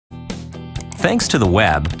Thanks to the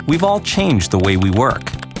web, we've all changed the way we work.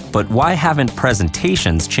 But why haven't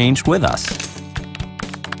presentations changed with us?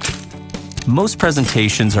 Most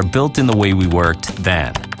presentations are built in the way we worked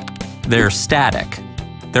then. They're static.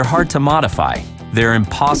 They're hard to modify. They're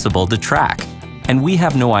impossible to track. And we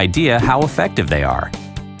have no idea how effective they are.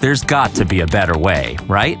 There's got to be a better way,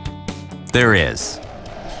 right? There is.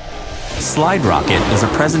 SlideRocket is a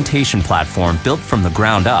presentation platform built from the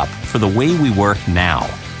ground up for the way we work now.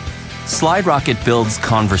 SlideRocket builds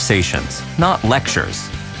conversations, not lectures.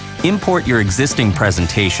 Import your existing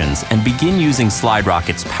presentations and begin using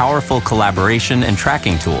SlideRocket's powerful collaboration and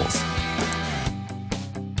tracking tools.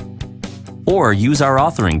 Or use our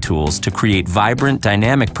authoring tools to create vibrant,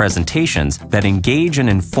 dynamic presentations that engage and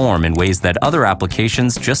inform in ways that other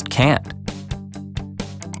applications just can't.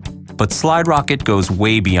 But SlideRocket goes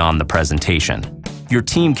way beyond the presentation. Your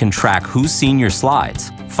team can track who's seen your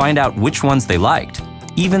slides, find out which ones they liked,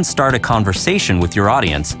 even start a conversation with your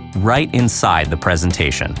audience right inside the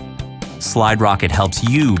presentation. SlideRocket helps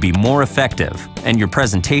you be more effective and your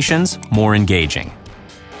presentations more engaging.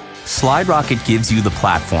 SlideRocket gives you the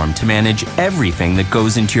platform to manage everything that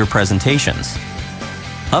goes into your presentations.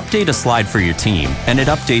 Update a slide for your team, and it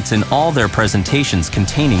updates in all their presentations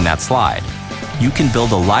containing that slide. You can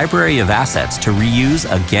build a library of assets to reuse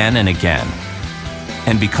again and again.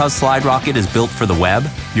 And because SlideRocket is built for the web,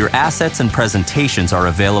 your assets and presentations are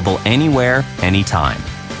available anywhere, anytime.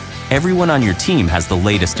 Everyone on your team has the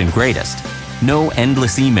latest and greatest. No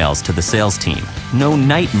endless emails to the sales team. No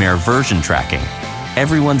nightmare version tracking.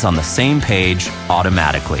 Everyone's on the same page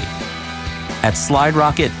automatically. At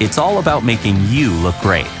SlideRocket, it's all about making you look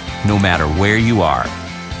great, no matter where you are.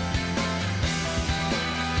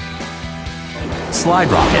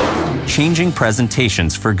 SlideRocket, changing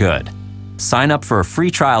presentations for good. Sign up for a free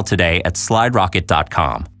trial today at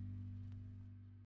SlideRocket.com.